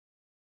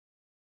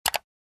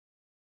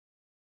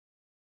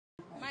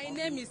My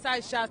name is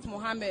Aishat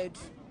Mohammed.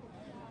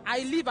 I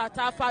live at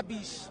Alpha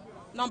Beach,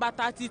 number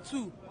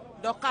 32,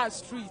 Dorcas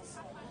Street.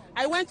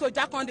 I went to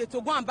Jakonde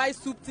to go and buy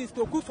soup things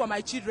to cook for my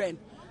children.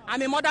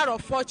 I'm a mother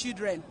of 4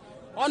 children.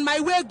 On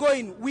my way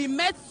going, we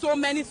met so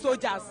many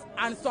soldiers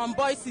and some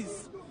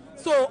voices.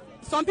 So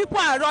some people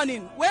are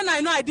running. When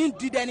I know I didn't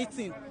do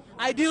anything,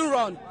 I didn't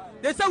run.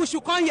 They say we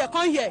should come here,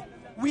 come here.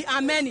 We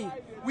are many.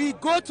 We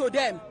go to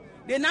them.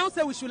 They now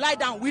say we should lie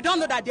down. We don't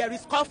know that there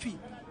is coffee.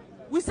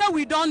 We say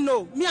we don't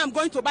know. Me, I'm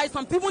going to buy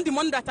something. Even the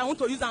money that I want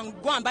to use and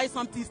go and buy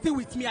something is still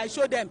with me. I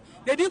show them.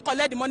 They didn't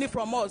collect the money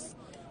from us.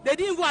 They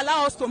didn't even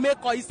allow us to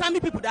make call.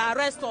 Islamic people that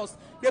arrest us,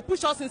 they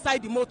push us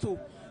inside the motor.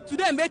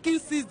 Today, making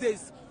 6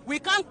 days. We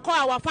can't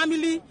call our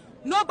family.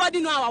 Nobody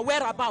know our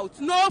whereabouts.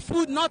 No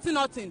food,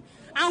 nothing.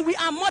 And we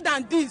are more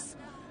than this.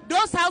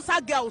 Those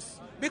Hausa girls,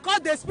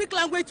 because they speak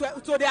language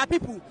to their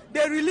people,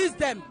 they release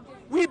them.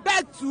 We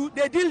begged to,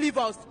 they didn't leave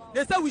us.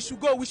 They said we should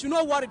go. We should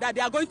not worry that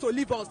they are going to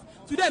leave us.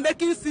 Today,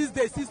 making 6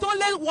 days. It's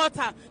only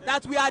water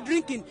that we are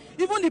drinking.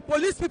 Even the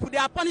police people, they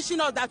are punishing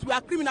us that we are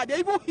criminal. They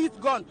even hit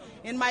gun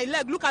in my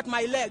leg. Look at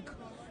my leg.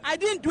 I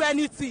didn't do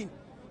anything.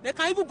 They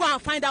can even go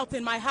and find out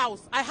in my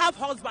house. I have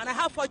husband. I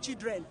have 4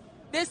 children.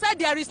 They said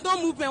there is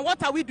no movement.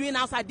 What are we doing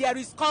outside? There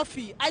is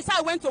coffee. I said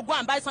I went to go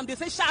and buy some. They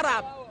say shut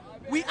up.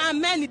 We are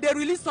many. They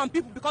release some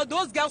people because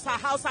those girls are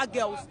Hausa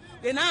girls.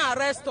 They now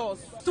arrest us.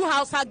 2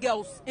 Hausa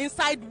girls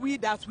inside we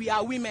that we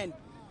are women.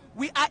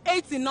 We are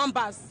 8 in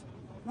numbers.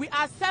 We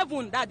are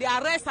 7 that they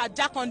arrest at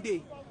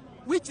Jakonde,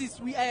 which is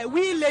we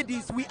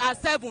ladies. We are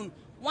 7.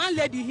 1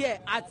 lady here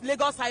at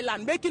Lagos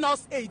Island, making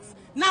us 8.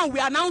 Now we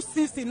are now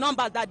 6 in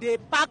numbers that they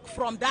pack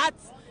from that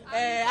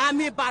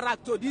army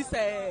barrack to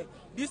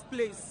this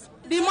place.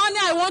 The money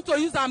I want to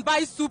use and buy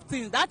soup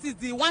things, that is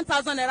the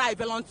 1,000 naira I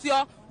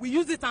volunteer. We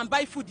use it and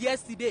buy food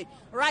yesterday.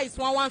 Rice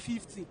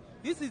 150.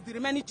 This is the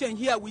remaining change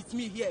here with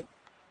me here.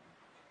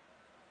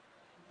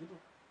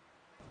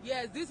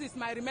 Yes, this is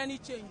my remaining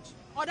change.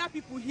 Other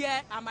people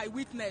here are my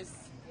witness.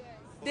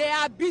 They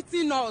are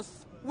beating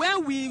us.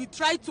 When we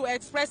try to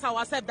express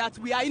ourselves that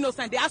we are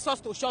innocent, they ask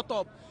us to shut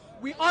up.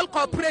 We all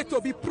cooperate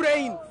to be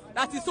praying.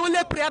 That is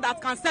only prayer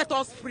that can set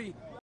us free.